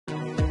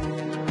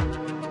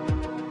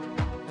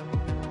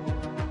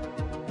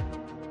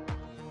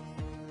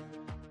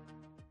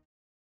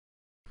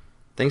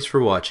Thanks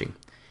for watching.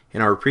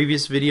 In our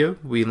previous video,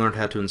 we learned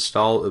how to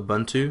install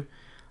Ubuntu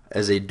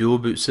as a dual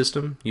boot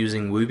system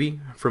using Wubi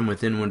from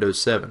within Windows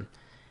 7.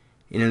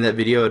 And in that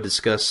video, I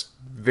discussed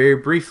very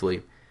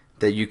briefly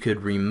that you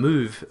could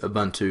remove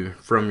Ubuntu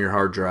from your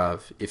hard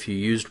drive if you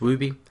used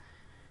Wubi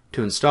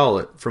to install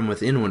it from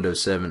within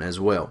Windows 7 as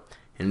well.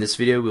 In this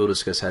video, we'll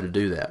discuss how to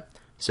do that.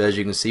 So as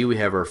you can see, we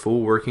have our full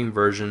working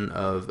version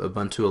of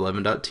Ubuntu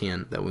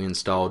 11.10 that we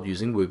installed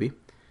using Wubi.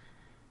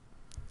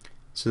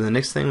 So the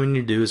next thing we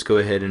need to do is go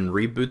ahead and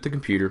reboot the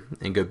computer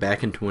and go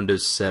back into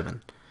Windows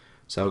 7.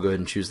 So I'll go ahead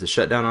and choose the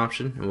shutdown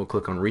option and we'll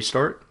click on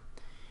restart,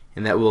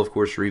 and that will of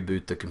course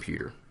reboot the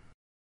computer.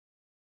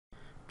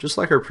 Just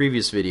like our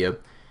previous video,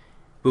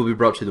 we'll be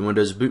brought to the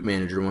Windows Boot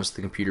Manager once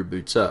the computer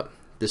boots up.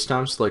 This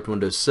time select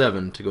Windows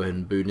 7 to go ahead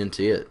and boot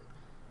into it.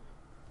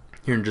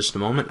 Here in just a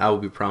moment I will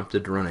be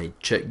prompted to run a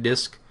check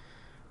disk.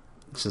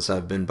 Since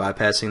I've been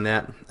bypassing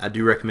that, I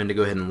do recommend to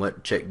go ahead and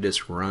let check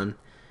disk run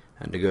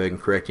and to go ahead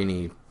and correct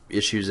any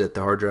issues that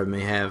the hard drive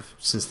may have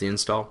since the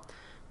install,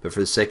 but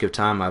for the sake of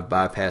time I've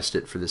bypassed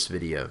it for this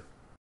video.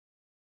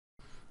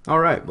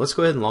 Alright, let's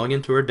go ahead and log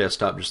into our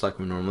desktop just like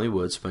we normally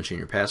would. So punch in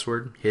your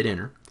password, hit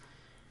enter.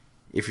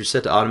 If you're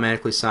set to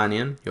automatically sign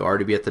in, you'll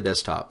already be at the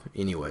desktop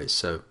anyways.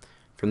 So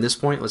from this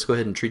point, let's go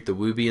ahead and treat the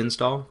Wubi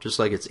install just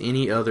like it's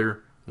any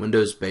other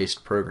Windows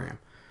based program.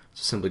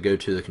 So simply go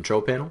to the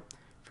control panel.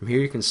 From here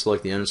you can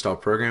select the uninstall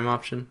program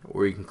option,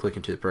 or you can click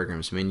into the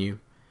programs menu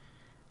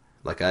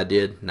like I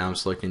did. Now I'm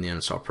selecting the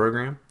uninstall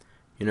program.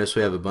 You notice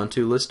we have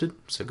Ubuntu listed,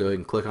 so go ahead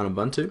and click on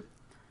Ubuntu.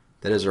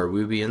 That is our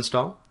Wubi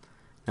install.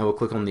 Now we'll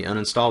click on the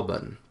uninstall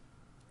button.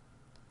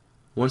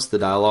 Once the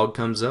dialog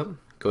comes up,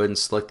 go ahead and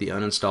select the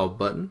uninstall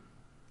button.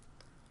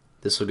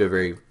 This will go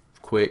very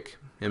quick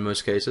in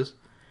most cases.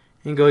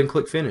 And go ahead and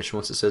click finish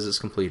once it says it's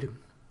completed.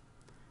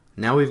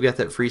 Now we've got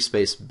that free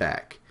space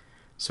back.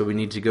 So we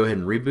need to go ahead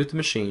and reboot the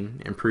machine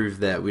and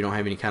prove that we don't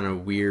have any kind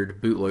of weird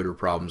bootloader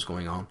problems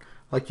going on,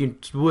 like you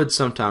would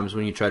sometimes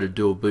when you try to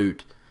dual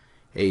boot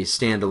a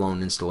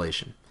standalone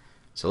installation.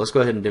 So let's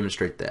go ahead and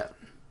demonstrate that.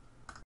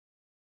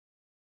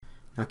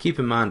 Now keep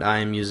in mind I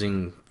am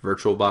using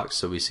VirtualBox,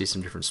 so we see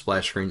some different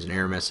splash screens and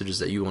error messages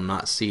that you will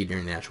not see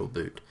during the actual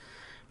boot.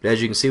 But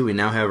as you can see, we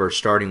now have our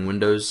starting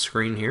Windows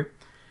screen here.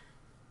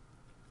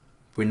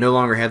 We no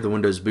longer have the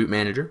Windows Boot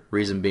Manager,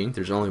 reason being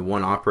there's only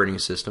one operating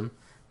system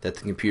that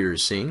the computer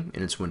is seeing,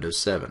 and it's Windows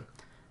 7.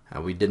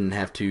 We didn't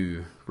have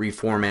to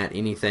reformat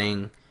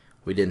anything.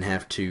 We didn't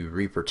have to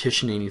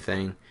repartition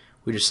anything.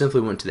 We just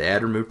simply went to the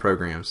Add Remove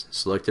Programs,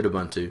 selected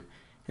Ubuntu,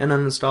 and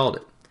uninstalled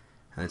it.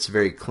 And it's a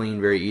very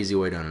clean, very easy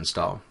way to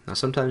uninstall. Now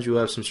sometimes you'll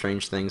have some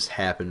strange things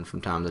happen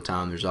from time to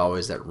time. There's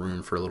always that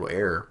room for a little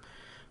error.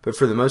 But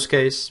for the most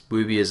case,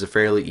 Wubi is a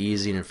fairly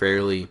easy and a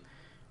fairly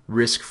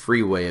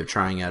risk-free way of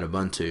trying out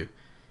Ubuntu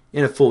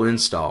in a full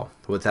install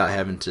without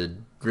having to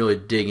really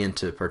dig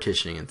into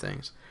partitioning and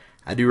things.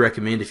 I do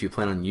recommend, if you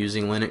plan on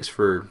using Linux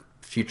for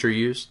future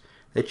use,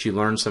 that you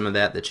learn some of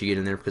that you get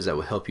in there, because that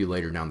will help you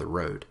later down the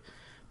road.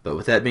 But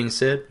with that being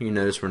said, you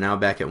notice we're now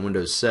back at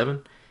Windows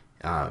 7.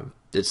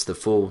 It's the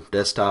full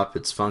desktop,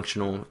 it's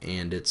functional,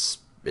 and it's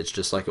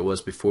just like it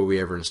was before we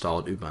ever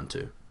installed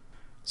Ubuntu.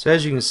 So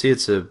as you can see,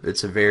 it's a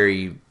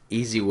very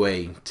easy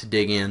way to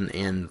dig in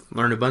and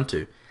learn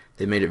Ubuntu.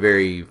 They made it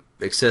very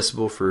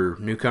accessible for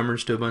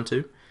newcomers to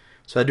Ubuntu.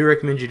 So I do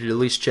recommend you to at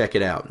least check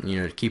it out,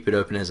 to keep it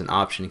open as an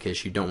option in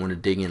case you don't want to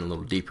dig in a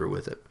little deeper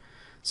with it.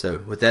 So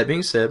with that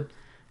being said,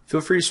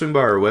 feel free to swing by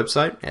our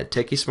website at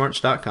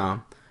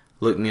techiesmarts.com.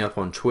 Look me up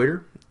on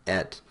Twitter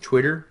at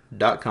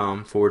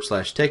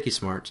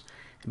twitter.com/techiesmarts.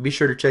 And be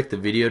sure to check the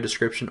video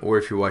description, or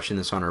if you're watching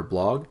this on our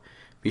blog,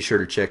 be sure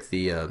to check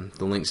the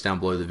links down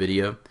below the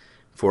video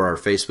for our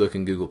Facebook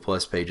and Google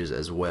Plus pages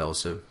as well.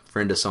 So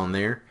friend us on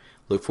there.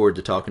 Look forward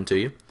to talking to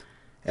you.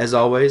 As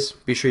always,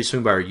 be sure you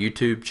swing by our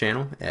YouTube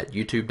channel at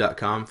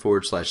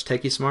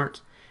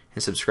youtube.com/techiesmarts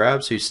and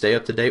subscribe so you stay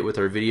up to date with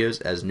our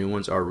videos as new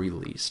ones are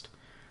released.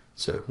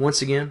 So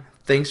once again,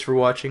 thanks for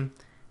watching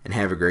and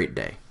have a great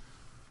day.